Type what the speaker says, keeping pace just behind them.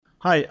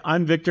Hi,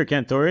 I'm Victor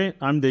Cantore.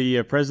 I'm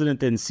the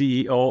president and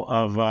CEO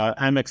of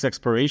Amex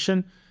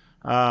Exploration.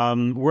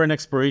 We're an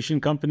exploration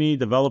company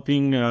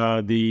developing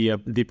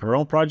the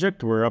Perron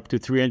project. We're up to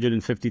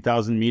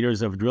 350,000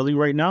 meters of drilling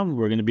right now.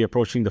 We're going to be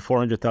approaching the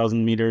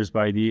 400,000 meters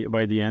by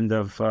the end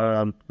of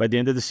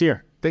this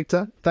year.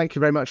 Victor, thank you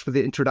very much for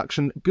the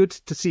introduction. Good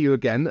to see you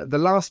again. The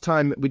last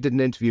time we did an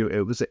interview,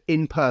 it was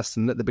in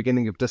person at the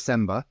beginning of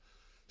December.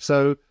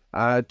 So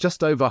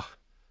just over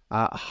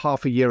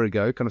half a year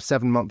ago, kind of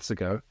 7 months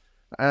ago.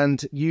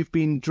 And you've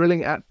been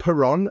drilling at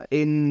Perron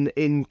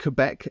in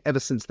Quebec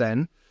ever since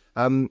then.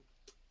 In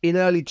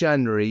early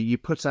January, you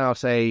put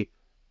out a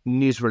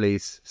news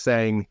release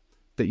saying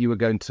that you were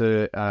going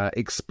to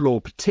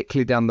explore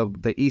particularly down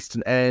the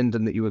eastern end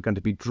and that you were going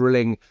to be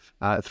drilling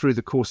through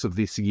the course of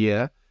this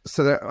year.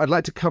 So I'd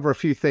like to cover a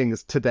few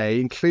things today,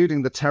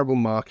 including the terrible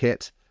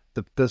market,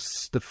 the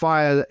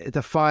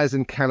fires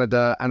in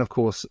Canada, and of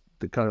course,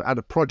 the kind of at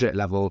a project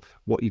level,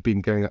 what you've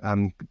been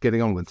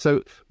getting on with.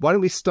 So why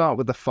don't we start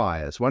with the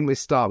fires? Why don't we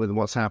start with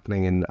what's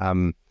happening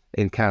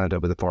in Canada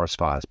with the forest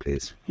fires,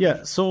 please?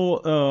 Yeah. So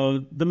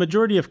the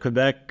majority of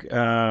Quebec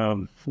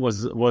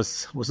was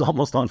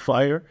almost on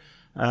fire.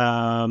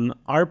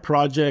 Our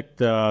project,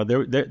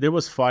 there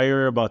was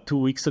fire about 2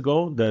 weeks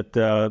ago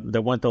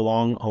that went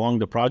along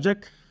the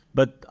project.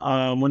 But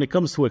when it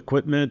comes to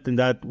equipment and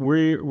that,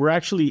 we're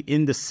actually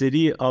in the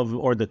city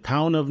or the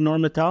town of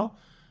Normetal.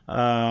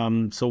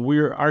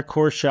 So our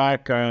core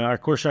shack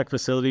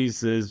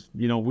facilities is,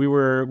 we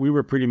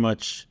were pretty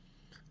much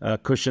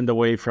cushioned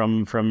away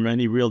from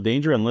any real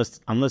danger unless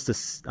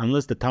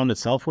the town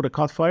itself would have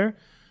caught fire.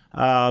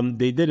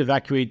 They did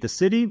evacuate the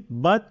city,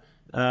 but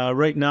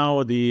right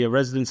now the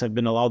residents have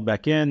been allowed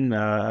back in.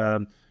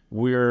 As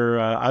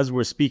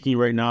we're speaking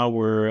right now,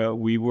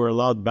 we were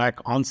allowed back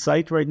on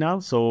site right now,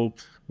 so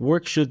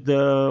work should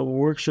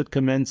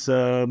commence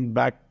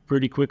back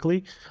pretty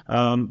quickly.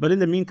 But in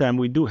the meantime,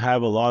 we do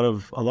have a lot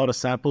of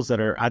samples that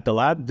are at the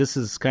lab. This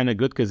is kind of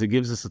good because it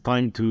gives us the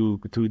time to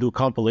do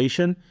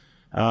compilation,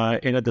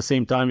 and at the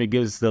same time, it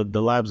gives the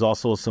labs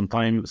also some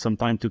time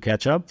to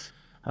catch up.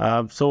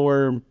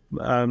 So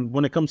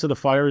when it comes to the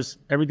fires,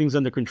 everything's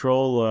under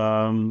control.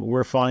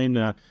 We're fine,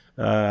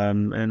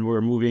 and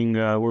we're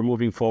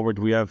moving forward.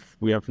 We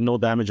have no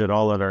damage at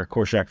all at our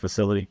core shack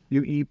facility.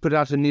 You put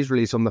out a news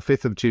release on the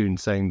 5th of June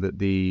saying that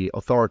the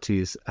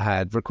authorities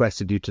had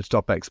requested you to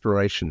stop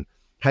exploration.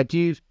 Had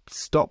you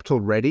stopped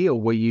already, or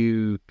were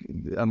you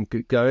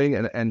going?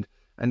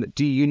 And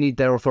do you need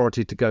their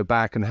authority to go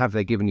back, and have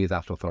they given you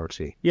that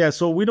authority? Yeah,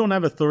 so we don't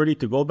have authority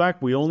to go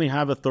back. We only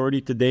have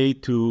authority today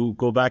to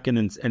go back and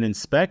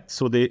inspect.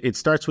 So it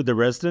starts with the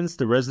residents.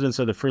 The residents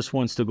are the first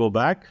ones to go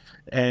back,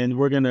 and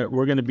we're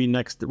gonna be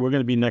next. We're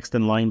gonna be next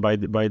in line by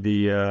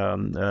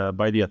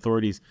the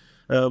authorities.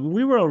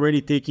 We were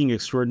already taking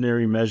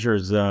extraordinary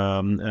measures.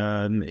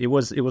 It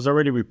was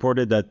already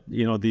reported that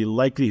the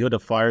likelihood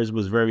of fires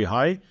was very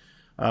high.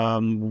 So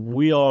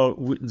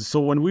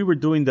when we were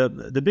doing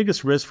the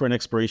biggest risk for an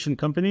exploration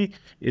company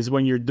is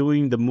when you're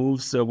doing the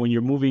moves, when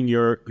you're moving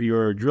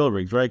your drill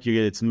rigs, right?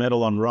 It's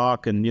metal on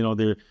rock, and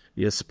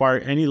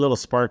any little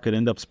spark could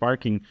end up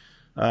sparking.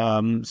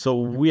 So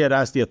we had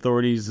asked the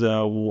authorities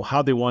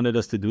how they wanted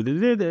us to do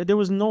this. There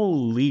was no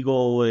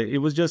legal. It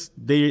was just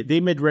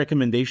they made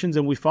recommendations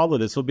and we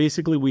followed it. So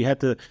basically, we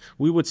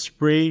would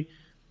spray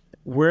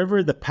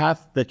wherever the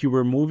path that you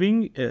were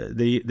moving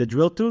the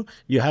drill to.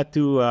 You had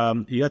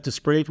to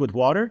spray it with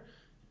water.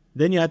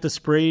 Then you had to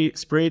spray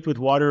it with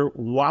water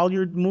while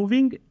you're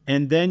moving,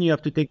 and then you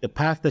have to take the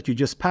path that you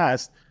just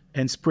passed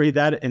and spray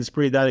that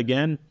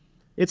again.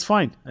 It's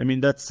fine. I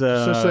mean, that's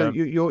so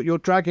you're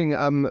dragging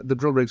the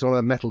drill rigs on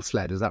a metal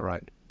sled. Is that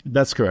right?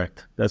 That's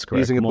correct.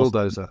 Using a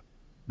bulldozer.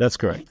 That's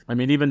correct. I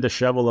mean, even the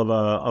shovel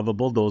of a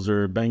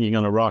bulldozer banging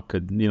on a rock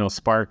could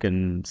spark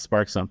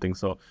something.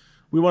 So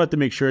we wanted to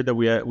make sure that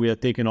we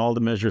had taken all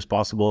the measures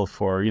possible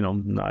for,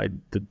 I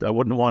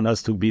wouldn't want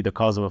us to be the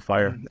cause of a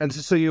fire. And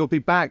so you'll be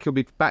back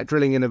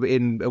drilling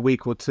in a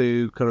week or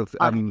two, kind of.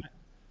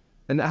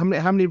 And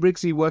how many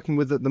rigs are you working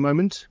with at the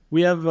moment?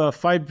 We have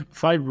five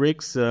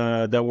rigs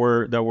that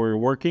we're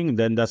working.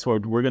 Then that's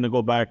what we're going to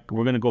go back.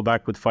 We're going to go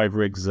back with 5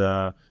 rigs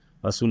as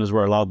soon as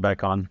we're allowed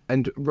back on.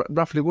 And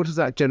roughly, what does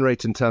that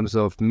generate in terms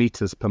of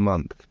meters per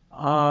month?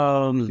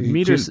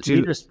 Meters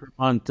per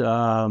month.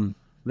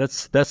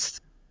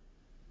 That's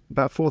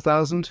about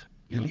 4,000.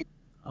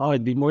 Oh,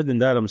 it'd be more than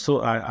that.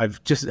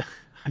 I've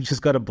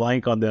just got a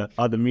blank on the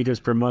meters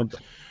per month.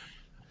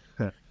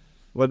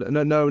 Well,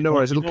 no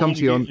worries. It'll come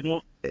to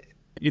you.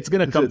 It's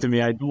gonna come to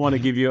me. I don't want to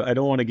give you a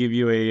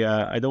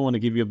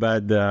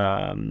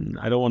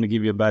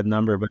bad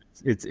number, but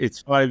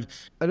it's 5.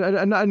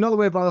 Another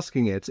way of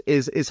asking it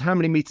is how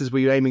many meters were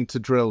you aiming to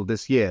drill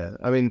this year?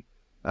 I mean,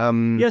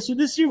 so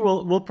this year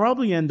we'll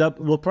probably end up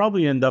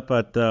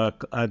at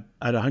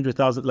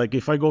 100,000. Like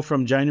if I go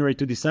from January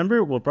to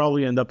December, we'll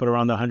probably end up at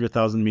around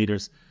 100,000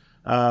 meters.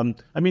 I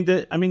mean,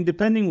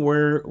 depending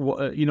where,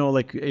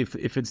 like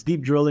if it's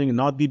deep drilling and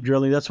not deep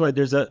drilling, that's why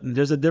there's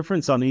a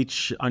difference on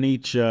each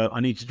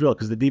drill,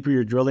 because the deeper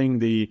you're drilling,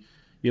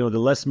 the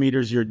less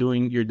meters you're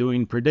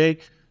doing per day.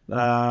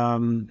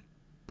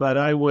 But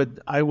I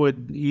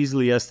would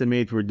easily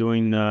estimate we're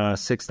doing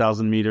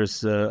 6,000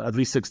 meters, at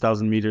least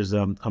 6,000 meters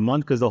a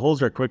month, because the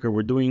holes are quicker.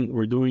 We're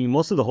doing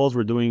most of the holes.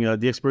 We're doing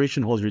the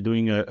exploration holes. You're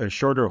doing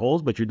shorter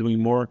holes, but you're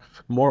doing more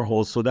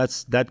holes. So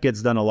that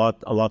gets done a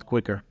lot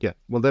quicker. Yeah.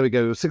 Well, there we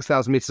go.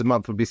 6,000 meters a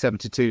month would be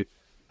 72.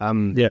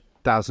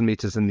 1,000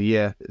 meters in the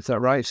year. Is that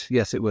right?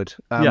 Yes, it would.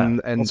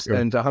 And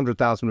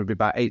 100,000 would be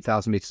about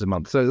 8,000 meters a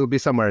month. So it'll be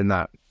somewhere in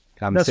that.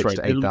 That's 6 right.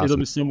 to 8,000. It'll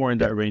be somewhere in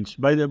that range.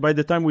 By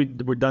the time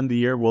we're done the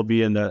year, we'll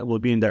be in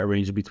that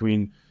range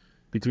between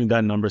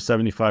that number,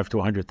 75 to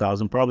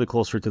 100,000, probably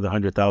closer to the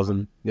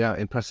 100,000. Yeah,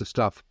 impressive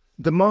stuff.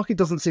 The market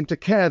doesn't seem to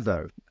care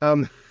though.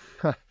 I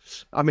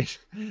mean,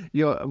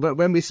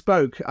 when we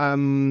spoke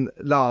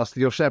last,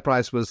 your share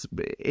price was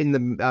in the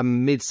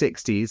mid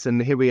 60s,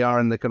 and here we are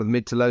in the kind of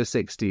mid to low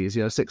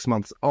 60s. 6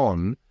 months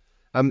on.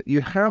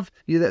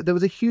 There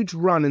was a huge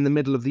run in the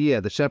middle of the year.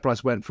 The share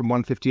price went from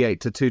 $1.58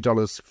 to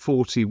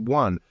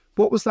 $2.41.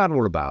 What was that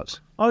all about?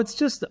 Oh, it's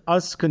just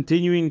us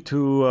continuing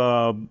to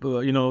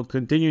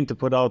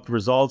put out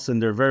results,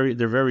 and they're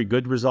very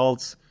good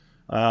results.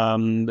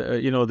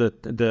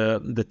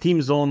 The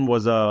team zone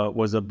was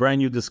a brand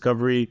new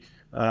discovery.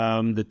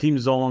 The team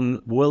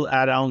zone will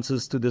add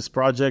ounces to this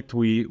project.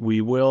 We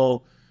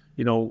will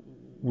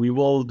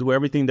do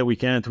everything that we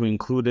can to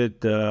include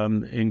it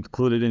into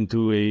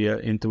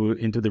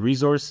the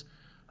resource.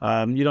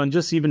 And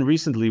just even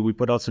recently, we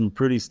put out some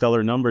pretty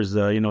stellar numbers.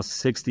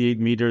 68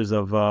 meters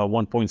of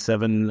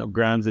 1.7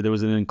 grams. There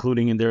was an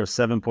including in there of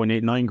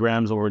 7.89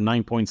 grams over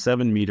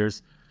 9.7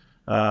 meters.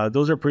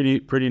 Those are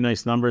pretty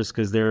nice numbers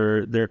because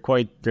they're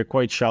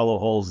quite shallow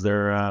holes.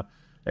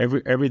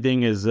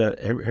 Everything is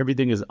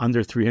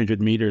under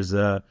 300 meters.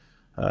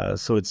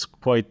 So it's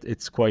quite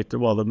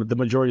well. The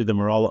majority of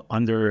them are all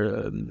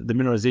under. The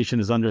mineralization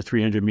is under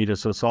 300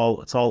 meters. So it's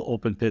all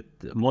open pit.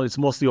 It's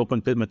mostly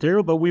open pit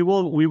material, but we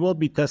will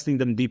be testing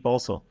them deep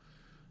also.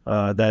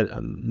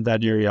 That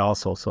area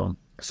also.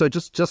 So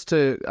just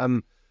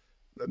to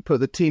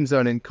put the team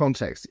zone in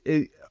context,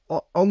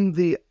 on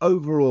the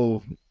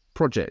overall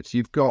project,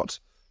 you've got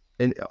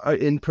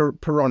in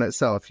Perron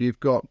itself,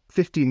 you've got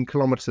 15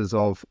 kilometers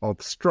of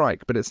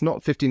strike, but it's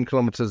not 15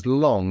 kilometers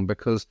long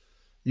because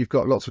you've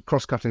got lots of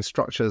cross-cutting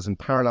structures and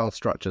parallel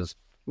structures.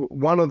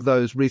 One of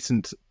those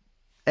recent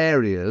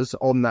areas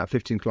on that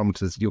 15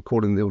 kilometers you're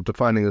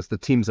defining as the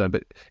team zone,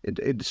 but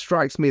it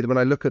strikes me that when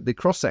I look at the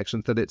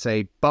cross-sections that it's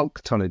a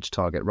bulk tonnage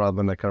target rather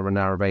than a kind of a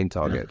narrow vein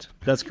target.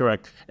 That's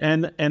correct.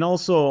 And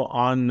also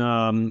on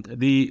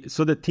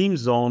the team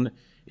zone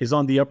is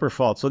on the upper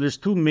fault. So there's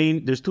two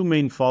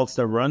main faults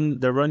that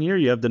run here.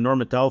 You have the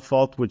Normetal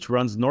fault, which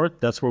runs north.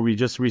 That's where we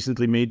just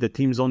recently made the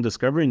team zone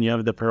discovery, and you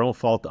have the Perron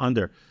fault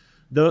under.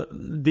 The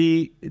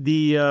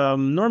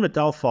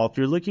Normetal fault,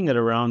 you're looking at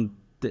around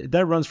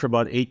that runs for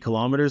about 8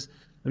 kilometers.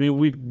 I mean,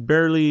 we've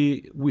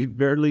barely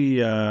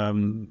maybe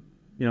on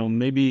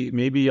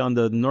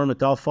the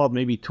Normetal fault,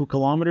 maybe 2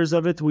 kilometers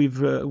of it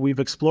we've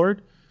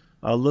explored.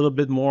 A little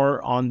bit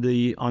more on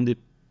the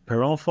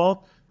Perron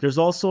fault. There's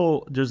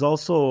also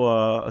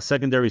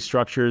secondary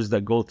structures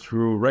that go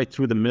right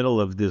through the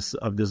middle of this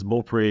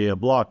Beaupré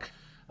block.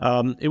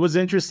 It was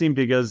interesting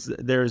because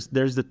there's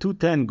the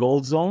 210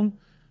 gold zone,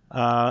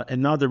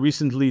 and now they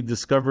recently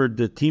discovered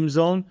the team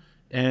zone,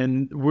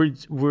 and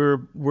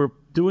we're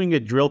doing a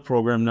drill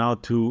program now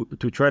to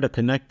try to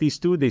connect these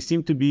two. They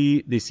seem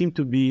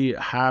to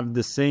have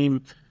the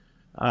same.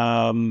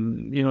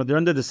 They're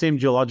under the same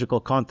geological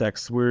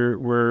context.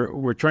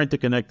 We're trying to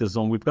connect the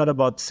zone. We've got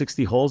about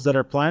 60 holes that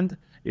are planned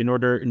in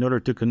order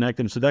to connect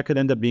them. So that could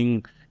end up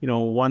being,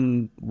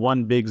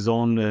 one big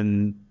zone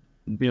and,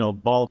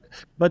 bulk.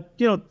 But,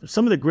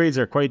 some of the grades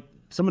are quite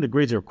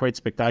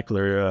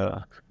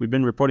spectacular. We've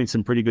been reporting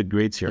some pretty good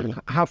grades here.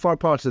 How far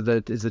apart is the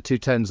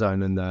 210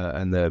 zone and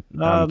the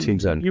team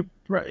zone?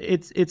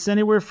 It's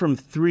anywhere from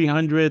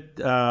 300.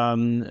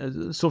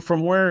 So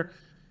from where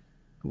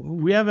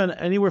we have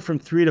anywhere from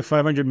 300 to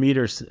 500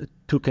 meters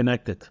to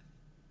connect it.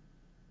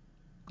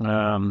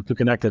 And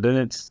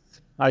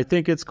I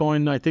think it's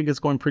going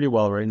pretty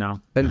well right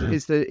now. And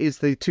is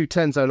the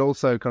 210 zone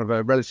also kind of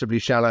a relatively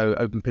shallow,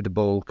 open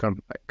pittable, kind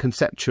of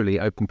conceptually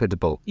open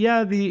pittable?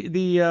 Yeah,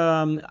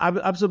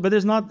 absolutely. But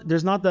there's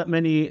not that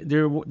many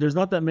there's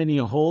not that many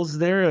holes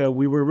there.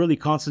 We were really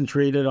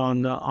concentrated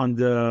on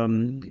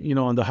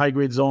the high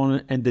grade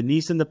zone and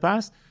Denise in the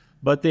past.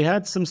 But they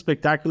had some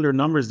spectacular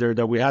numbers there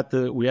that we had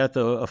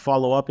to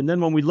follow up. And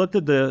then when we looked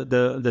at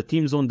the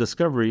team zone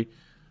discovery,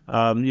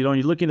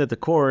 you're looking at the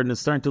core, and it was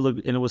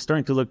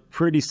starting to look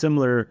pretty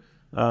similar.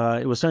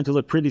 It was starting to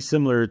look pretty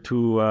similar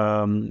to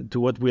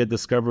what we had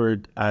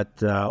discovered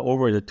at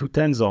over the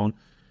 210 zone,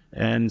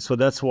 and so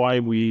that's why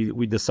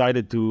we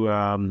decided to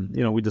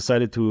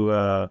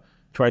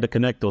try to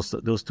connect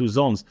those two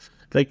zones.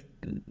 Like,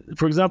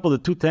 for example, the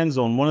 210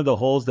 zone, one of the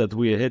holes that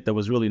we hit that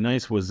was really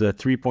nice was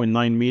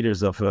 3.9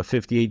 meters of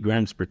 58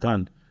 grams per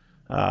ton.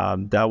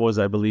 That was,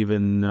 I believe,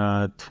 in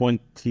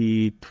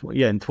 2020.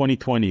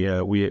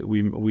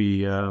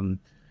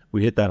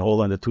 We hit that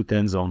hole on the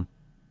 210 zone.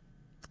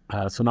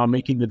 So now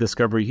making the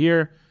discovery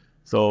here,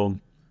 so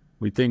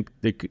we think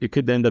it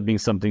could end up being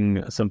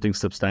something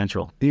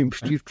substantial.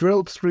 You've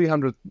drilled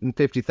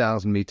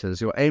 350,000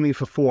 meters. You're aiming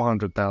for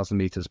 400,000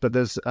 meters. But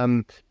there's,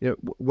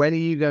 when are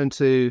you going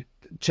to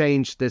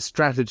change this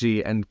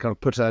strategy and kind of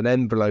put an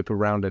envelope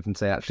around it and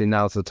say, actually,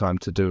 now's the time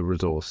to do a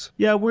resource?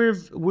 Yeah, we're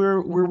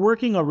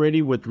working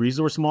already with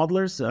resource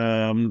modelers.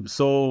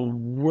 So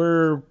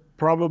we're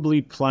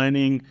probably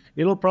planning.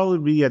 It'll probably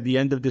be at the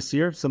end of this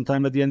year,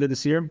 sometime at the end of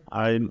this year.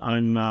 I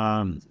agree.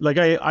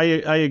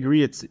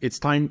 It's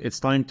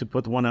time to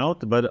put one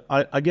out. But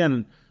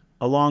again,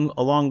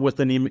 along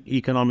with an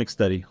economic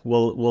study,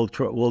 we'll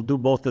do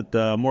both at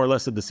more or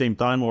less at the same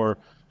time, or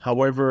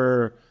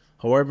however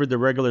the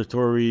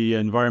regulatory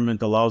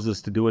environment allows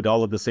us to do it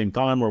all at the same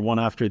time, or one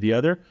after the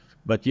other.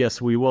 But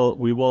yes, we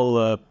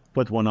will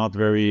put one out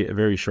very,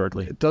 very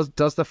shortly.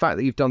 Does the fact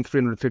that you've done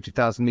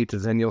 350,000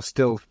 meters and you're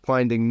still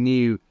finding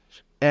new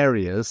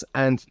areas,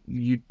 and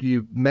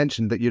you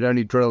mentioned that you'd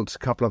only drilled a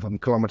couple of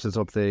kilometers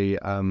of the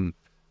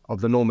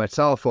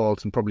Normetal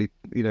fault, and probably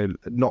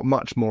not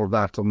much more of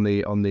that on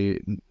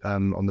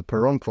the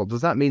Perron fault.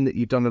 Does that mean that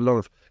you've done a lot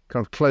of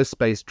kind of close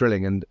space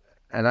drilling,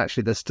 and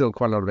actually there's still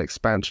quite a lot of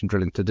expansion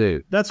drilling to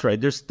do? That's right.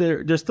 There's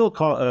still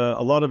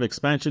a lot of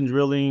expansion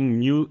drilling,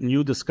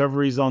 new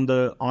discoveries on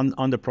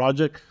the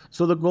project.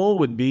 So the goal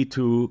would be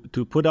to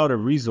put out a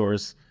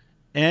resource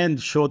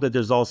and show that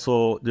there's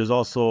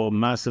also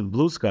massive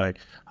blue sky.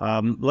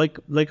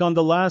 Like on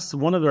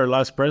one of our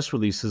last press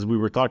releases, we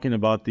were talking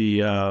about the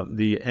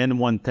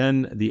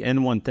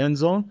N110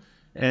 zone.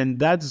 And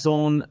that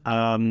zone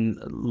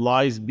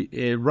lies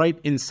right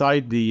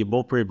inside the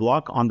Beaupré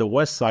block on the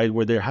west side,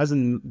 where there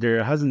hasn't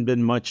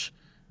been much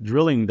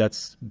drilling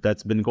that's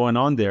been going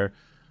on there.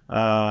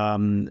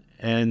 And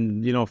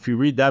if you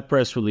read that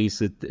press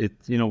release,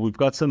 we've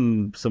got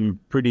some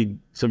pretty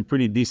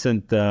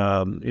decent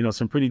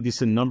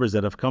numbers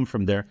that have come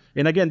from there.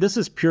 And again, this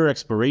is pure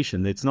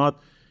exploration. It's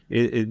not.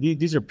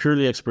 These are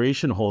purely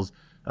exploration holes.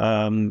 Like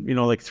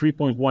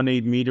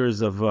 3.18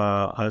 meters of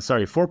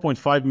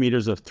 4.5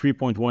 meters of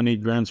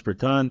 3.18 grams per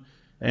ton,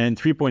 and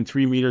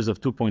 3.3 meters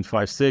of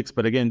 2.56.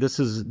 But again, this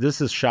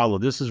is shallow.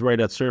 This is right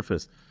at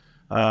surface.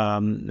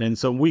 And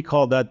so we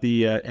call that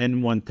the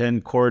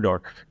N110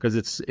 corridor, because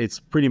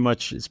it's pretty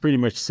much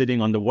sitting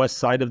on the west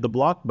side of the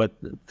block, but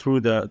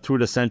through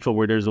the central,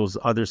 where there's those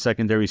other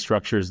secondary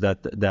structures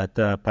that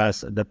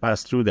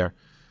pass through there.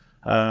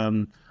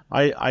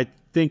 I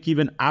think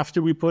even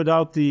after we put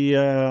out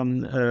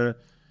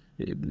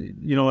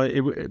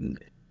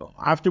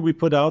after we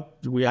put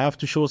out, we have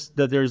to show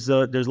that there's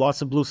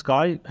lots of blue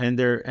sky, and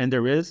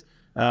there is.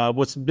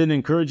 What's been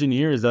encouraging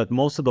here is that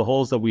most of the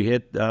holes that we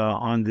hit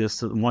on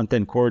this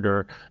 110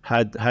 corridor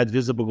had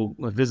visible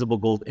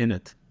gold in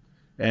it,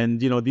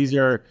 and these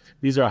are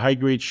high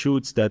grade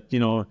shoots that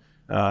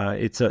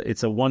it's a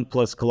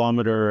 1+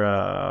 kilometer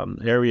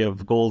area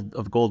of gold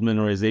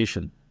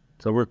kind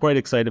So we're quite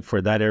excited for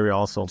that area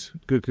also.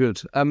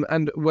 Good.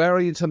 And where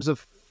are you in terms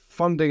of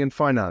funding and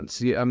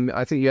finance?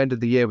 I think you ended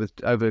the year with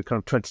over kind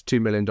of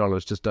 $22 million,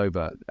 just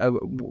over.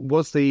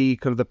 Was the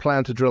kind of the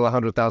plan to drill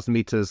 100,000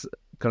 meters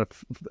kind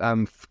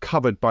of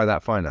covered by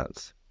that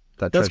finance?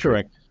 That's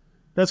correct.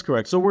 That's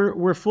correct. So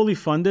we're fully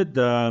funded.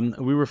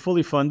 We were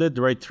fully funded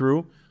right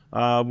through.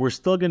 We're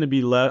still going to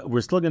be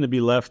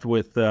left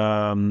with.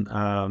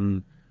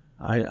 I'm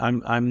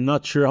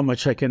not sure how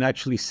much I can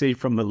actually say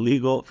from a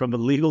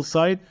legal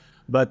side.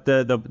 But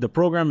the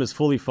program is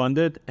fully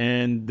funded,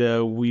 and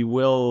we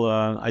will.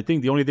 I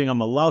think the only thing I'm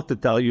allowed to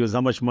tell you is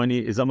how much money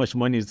is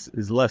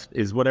left,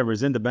 is whatever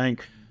is in the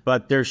bank.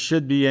 But there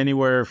should be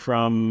anywhere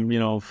from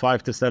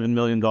 $5 to $7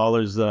 million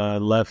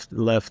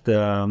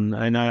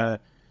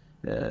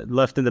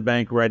left in the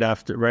bank right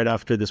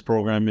after this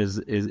program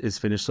is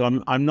finished.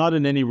 So I'm not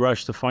in any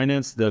rush to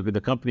finance.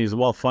 The company is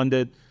well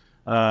funded.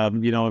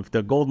 If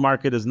the gold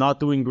market is not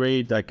doing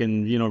great, I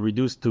can,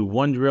 reduce to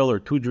 1 drill or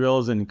 2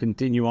 drills and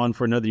continue on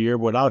for another year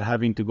without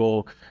having to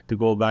go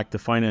back to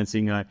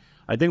financing.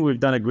 I think we've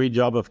done a great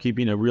job of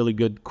keeping a really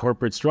good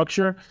corporate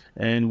structure,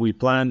 and we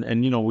plan,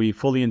 and we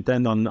fully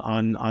intend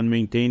on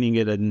maintaining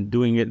it and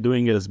doing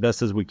it as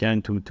best as we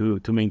can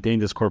to maintain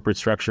this corporate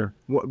structure.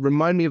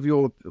 Remind me of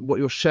what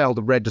your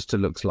shareholder register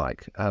looks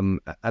like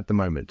at the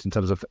moment in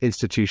terms of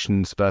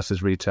institutions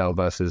versus retail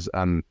versus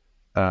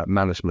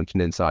management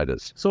and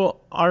insiders.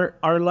 So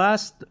our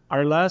last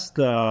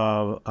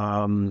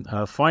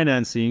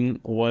financing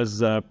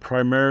was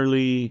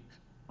primarily,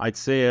 I'd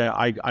say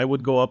I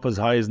would go up as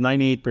high as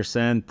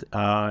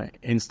 98%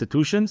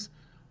 institutions,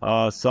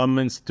 some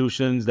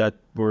institutions that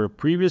were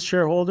previous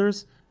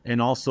shareholders, and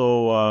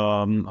also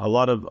a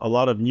lot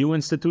of new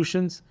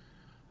institutions.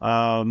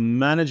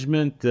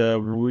 Management,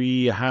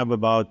 we have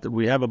about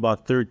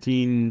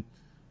 13%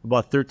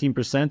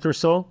 or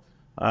so,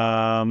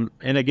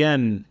 and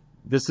again,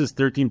 this is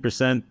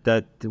 13%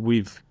 that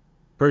we've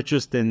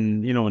purchased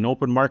in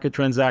open market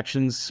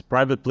transactions,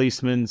 private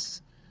placements,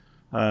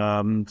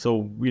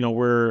 So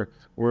we're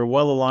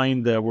well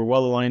aligned. We're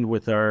well aligned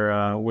with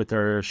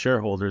our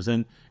shareholders,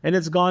 and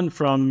it's gone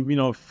from,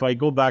 if I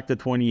go back to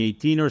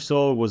 2018 or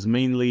so, it was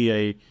mainly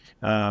a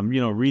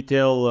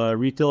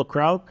retail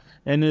crowd,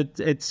 and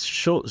it's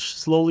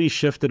slowly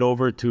shifted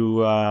over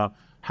to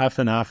half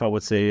and half, I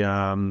would say,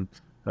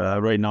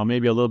 right now,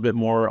 maybe a little bit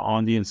more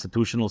on the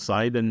institutional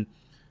side. And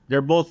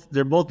they're both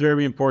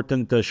very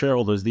important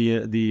shareholders,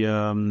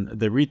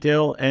 the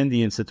retail and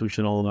the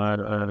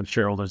institutional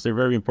shareholders. They're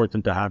very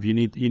important to have. You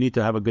need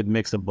to have a good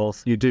mix of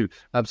both. You do.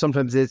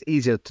 Sometimes it's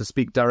easier to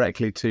speak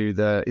directly to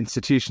the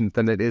institution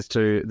than it is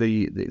to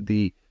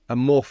the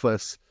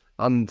amorphous,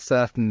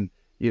 uncertain,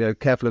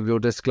 careful of your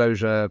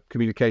disclosure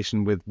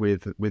communication with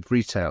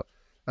retail.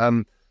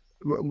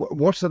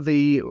 What are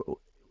the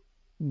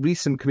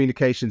recent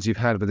communications you've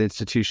had with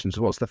institutions?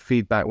 What's the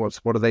feedback?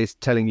 What are they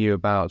telling you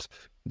about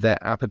their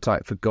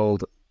appetite for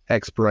gold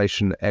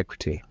exploration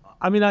equity?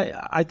 I mean,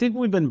 I think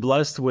we've been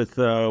blessed with,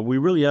 we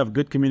really have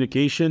good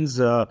communications.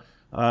 If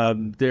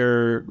I'm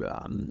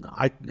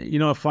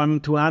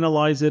to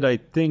analyze it, I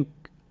think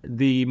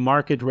the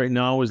market right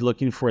now is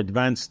looking for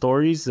advanced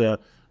stories, more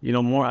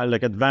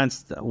like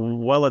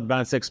well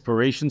advanced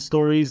exploration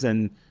stories,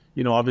 and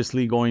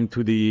obviously going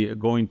to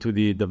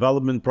the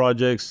development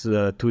projects,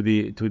 to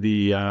the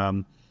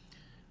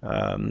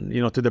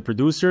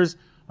producers.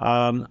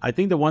 I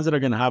think the ones that are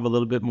going to have a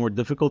little bit more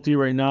difficulty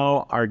right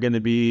now are going to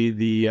be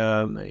the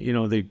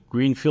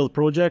greenfield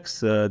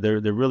projects.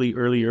 They're really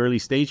early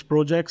stage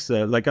projects.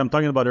 Like I'm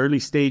talking about early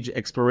stage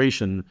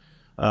exploration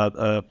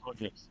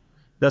projects.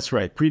 That's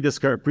right,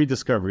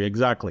 pre-discovery,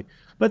 exactly.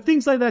 But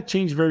things like that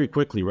change very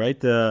quickly, right?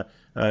 The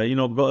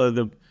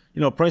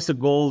price of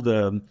gold.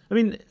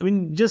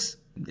 Just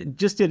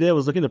the other day I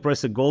was looking at the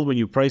price of gold. When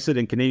you price it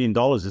in Canadian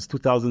dollars, it's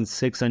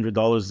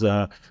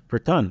 $2,600 per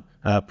ton,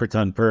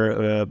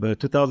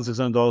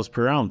 $2,600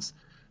 per ounce.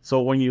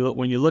 So when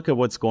you look at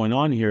what's going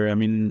on here,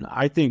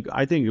 I think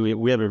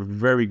we have a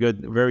very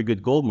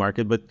good gold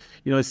market, but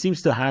it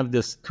seems to have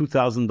this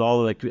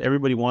 $2,000. Like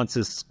everybody wants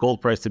this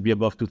gold price to be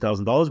above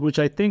 $2,000, which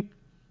I think,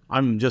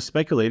 I'm just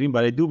speculating,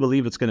 but I do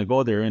believe it's going to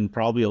go there and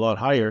probably a lot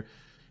higher.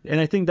 And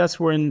I think that's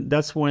when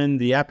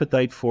the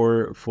appetite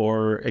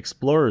for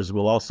explorers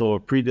will also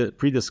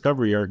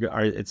pre-discovery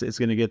it's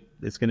going to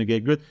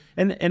get good.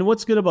 And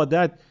what's good about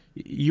that,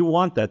 you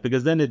want that,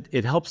 because then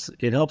it helps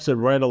it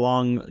right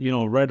along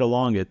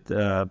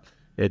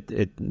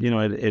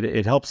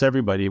it helps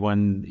everybody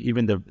when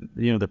even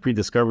the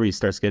pre-discovery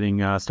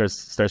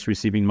starts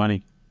receiving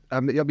money.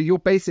 You're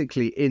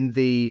basically in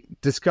the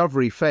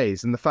discovery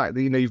phase, and the fact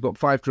that you've got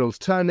 5 drills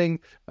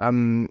turning.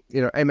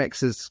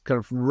 Amex is kind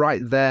of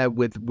right there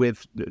with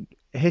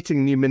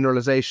hitting new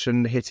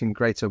mineralization, hitting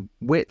greater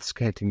widths,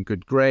 hitting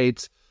good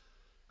grades.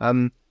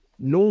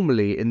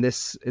 Normally in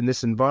this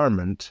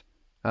environment,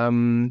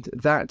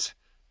 the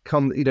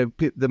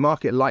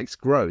market likes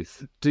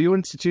growth. Do your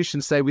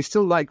institutions say we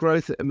still like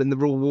growth? I mean, the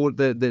reward,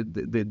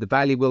 the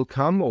value will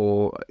come,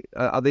 or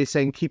are they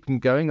saying keep them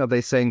going? Are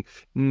they saying,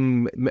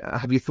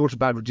 have you thought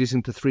about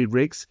reducing to 3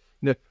 rigs?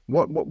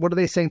 What are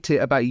they saying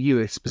about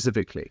you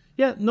specifically?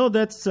 Yeah, no,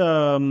 that's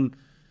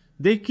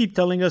they keep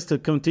telling us to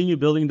continue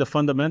building the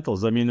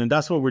fundamentals. And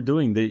that's what we're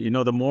doing.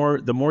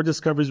 The more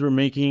discoveries we're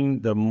making,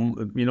 the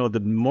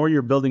more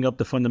you're building up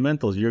the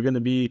fundamentals. You're going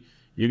to be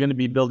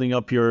building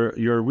up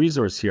your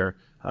resource here.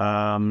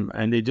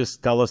 And they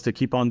just tell us to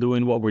keep on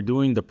doing what we're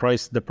doing. The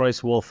price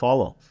will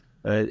follow.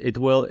 It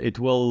will. It's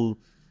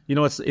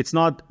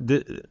not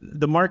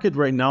the market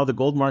right now. The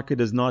gold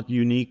market is not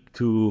unique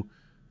to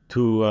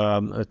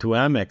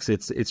Amex.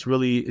 It's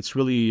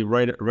really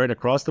right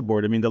across the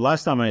board. The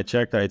last time I had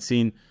checked, I had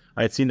seen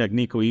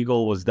Agnico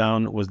Eagle was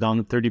down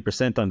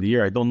 30% on the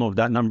year. I don't know if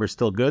that number is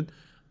still good,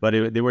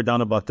 but they were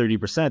down about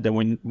 30%.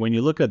 And when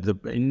you look at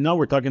now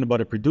we're talking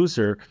about a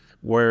producer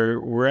where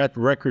we're at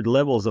record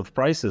levels of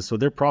prices, so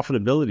their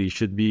profitability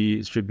should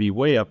be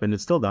way up, and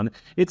it's still down.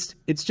 It's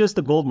just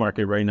the gold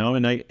market right now,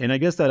 and I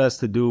guess that has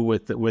to do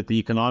with the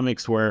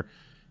economics where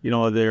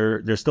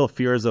there's still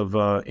fears of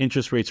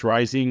interest rates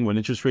rising. When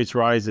interest rates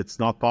rise, it's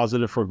not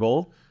positive for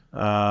gold.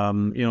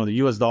 The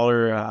US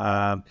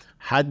dollar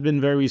had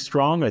been very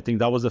strong. I think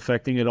that was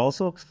affecting it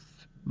also.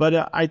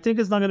 But I think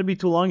it's not going to be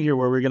too long here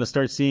where we're going to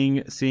start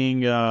seeing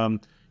gold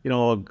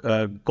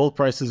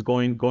prices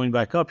going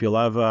back up. You'll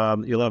have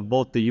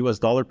both the U.S.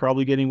 dollar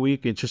probably getting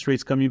weak, interest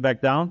rates coming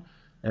back down,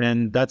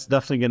 and that's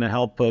definitely going to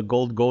help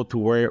gold go to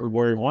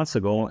where it wants to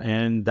go.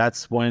 And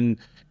that's when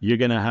you're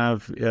going to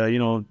have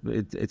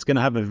it's going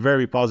to have a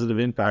very positive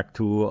impact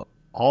to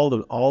all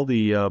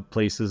the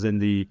places in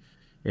the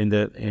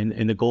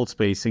gold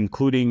space,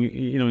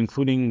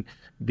 including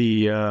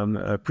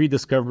the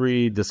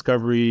pre-discovery,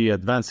 discovery,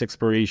 advanced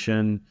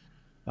exploration,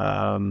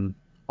 all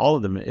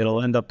of them.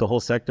 It'll end up the whole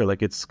sector.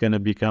 Like it's going to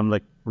become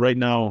like right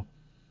now,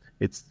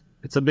 it's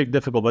a bit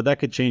difficult, but that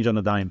could change on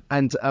a dime.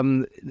 And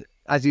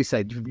as you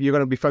said, you're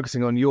going to be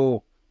focusing on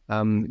your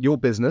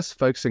business,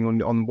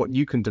 focusing on what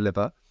you can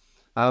deliver.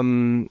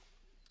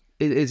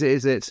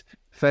 Is it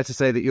fair to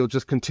say that you'll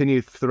just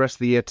continue for the rest of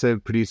the year to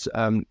produce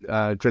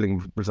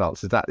drilling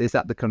results? Is that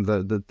the kind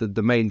of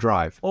the main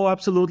drive? Oh,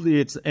 absolutely.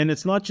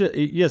 It's not just,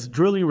 yes,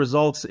 drilling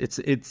results.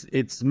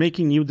 It's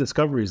making new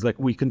discoveries. Like,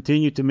 we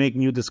continue to make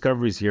new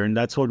discoveries here, and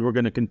that's what we're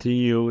going to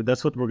continue.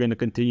 That's what we're going to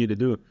continue to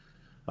do.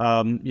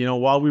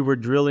 While we were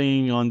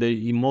drilling on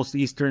the most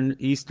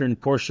eastern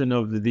portion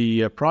of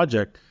the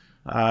project,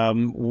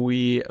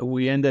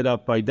 we ended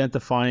up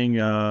identifying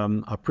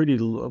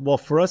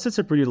for us, it's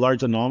a pretty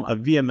large a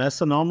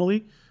VMS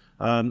anomaly.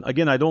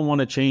 Again, I don't want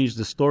to change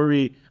the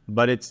story,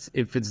 but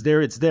if it's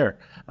there, it's there.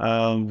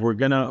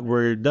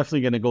 We're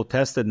definitely gonna go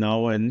test it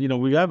now, and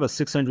we have a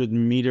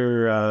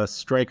 600-meter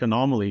strike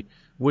anomaly,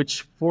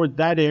 which for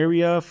that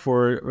area,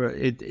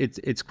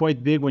 it's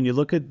quite big. When you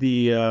look at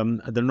the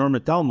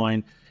Normetal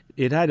mine,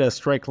 it had a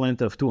strike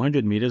length of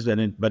 200 meters,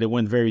 but it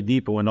went very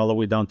deep. It went all the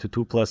way down to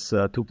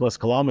 2+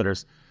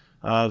 kilometers.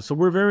 So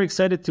we're very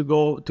excited to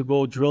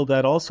go drill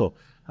that also.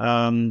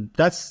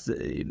 That's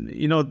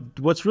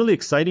what's really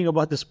exciting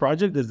about this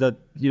project is that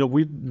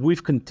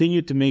we've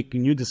continued to make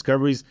new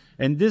discoveries,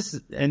 and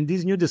these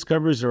new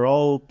discoveries are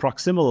all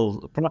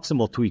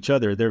proximal to each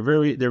other. They're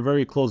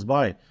very close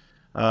by.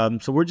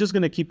 So we're just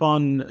going to keep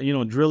on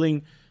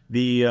drilling.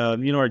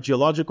 Our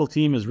geological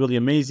team is really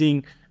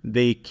amazing.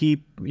 They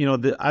keep,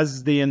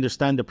 as they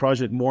understand the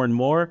project more and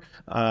more,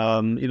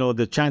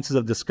 the chances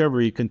of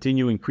discovery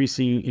continue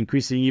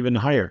increasing even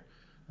higher.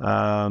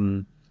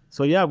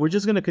 So yeah, we're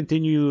just going to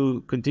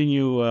continue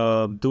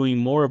doing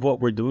more of what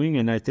we're doing,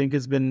 and I think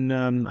it's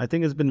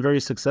been very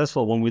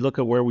successful. When we look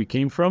at where we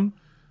came from,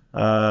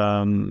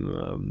 I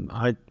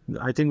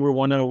think we're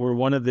one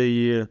of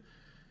the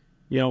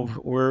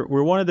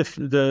we're one of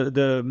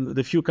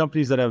the few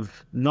companies that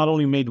have not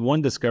only made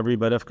one discovery,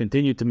 but have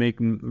continued to make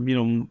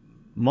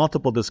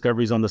multiple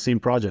discoveries on the same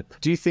project.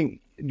 Do you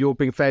think you're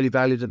being fairly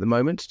valued at the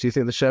moment? Do you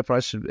think the share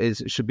price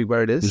should be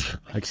where it is?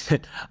 Like I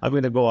said, I'm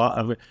going to go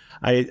out.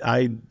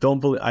 I don't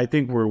believe. I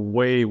think we're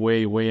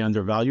way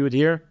undervalued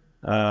here.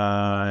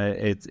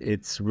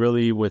 It's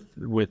really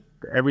with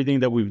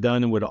everything that we've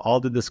done and with all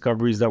the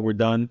discoveries that were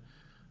done.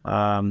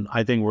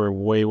 I think we're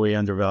way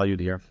undervalued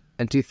here.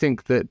 And do you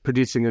think that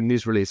producing a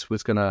news release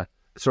was going to,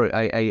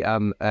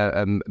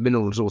 a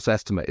mineral resource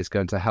estimate is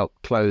going to help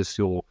close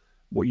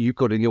what you've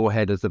got in your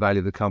head as the value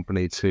of the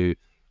company to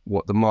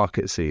what the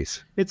market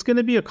sees? It's going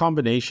to be a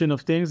combination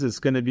of things. It's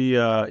going to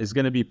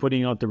be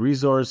putting out the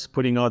resource,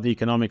 putting out the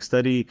economic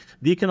study.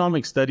 The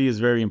economic study is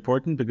very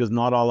important because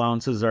not all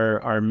ounces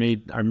are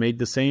made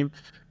the same.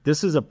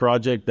 This is a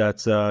project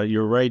that's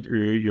you're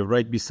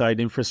right beside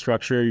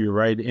infrastructure. You're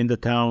right in the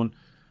town.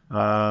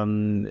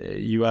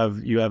 You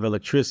have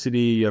electricity,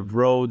 you have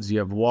roads, you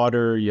have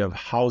water, you have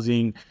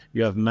housing,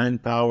 you have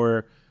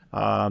manpower.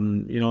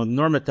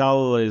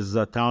 Normetal is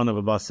a town of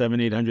about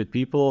 700-800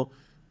 people,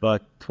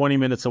 but 20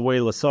 minutes away,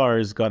 La Sarre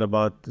has got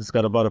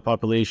about a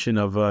population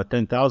of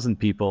 10,000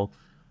 people.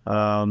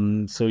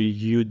 So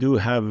you do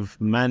have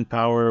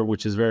manpower,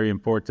 which is very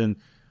important.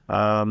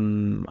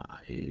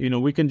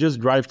 We can just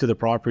drive to the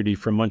property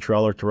from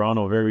Montreal or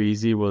Toronto very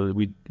easy.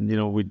 We'd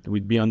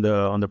be on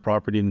the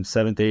property in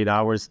 7 to 8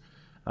 hours,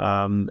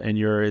 and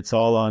it's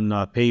all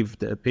on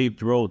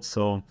paved roads.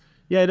 So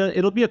yeah,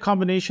 it'll be a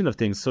combination of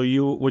things. So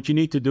what you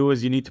need to do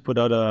is you need to put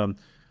out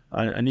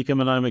an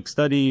economic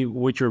study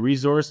with your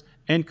resource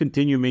and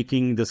continue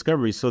making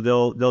discoveries. So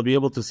they'll be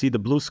able to see the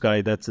blue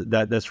sky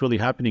that's really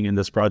happening in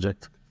this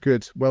project.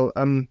 Good. Well,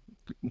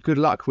 good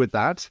luck with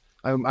that.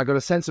 I got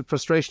a sense of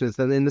frustration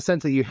in the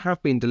sense that you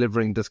have been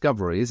delivering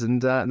discoveries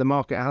and the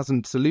market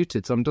hasn't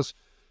saluted. So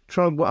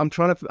I'm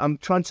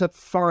trying to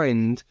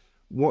find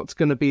what's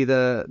going to be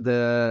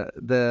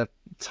the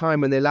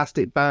time when the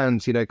elastic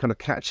band kind of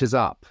catches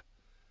up,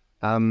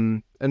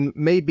 and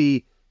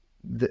maybe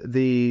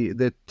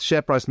the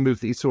share price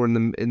move that you saw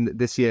in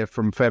this year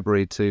from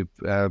February to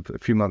a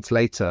few months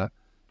later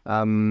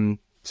to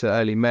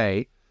early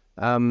May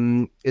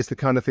is the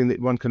kind of thing that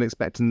one can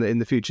expect in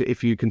the future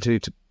if you continue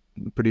to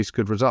produce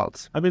good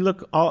results. I mean,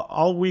 look,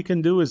 all we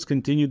can do is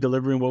continue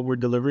delivering what we're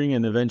delivering,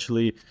 and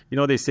eventually,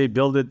 they say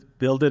build it,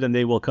 and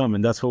they will come,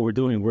 and that's what we're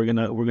doing. We're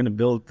gonna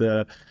build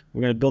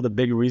a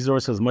big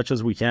resource as much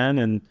as we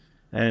can,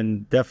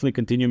 and definitely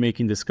continue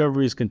making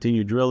discoveries,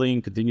 continue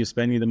drilling, continue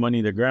spending the money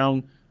in the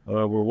ground.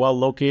 We're well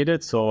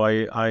located, so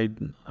I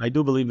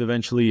do believe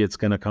eventually it's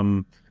gonna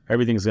come.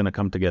 Everything's gonna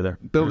come together.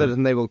 Build it,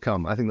 and they will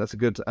come. I think that's a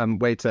good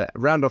way to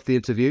round off the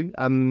interview.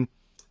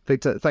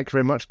 Victor, thank you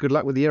very much. Good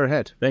luck with the year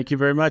ahead. Thank you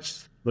very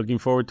much. Looking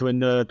forward to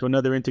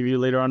another interview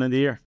later on in the year.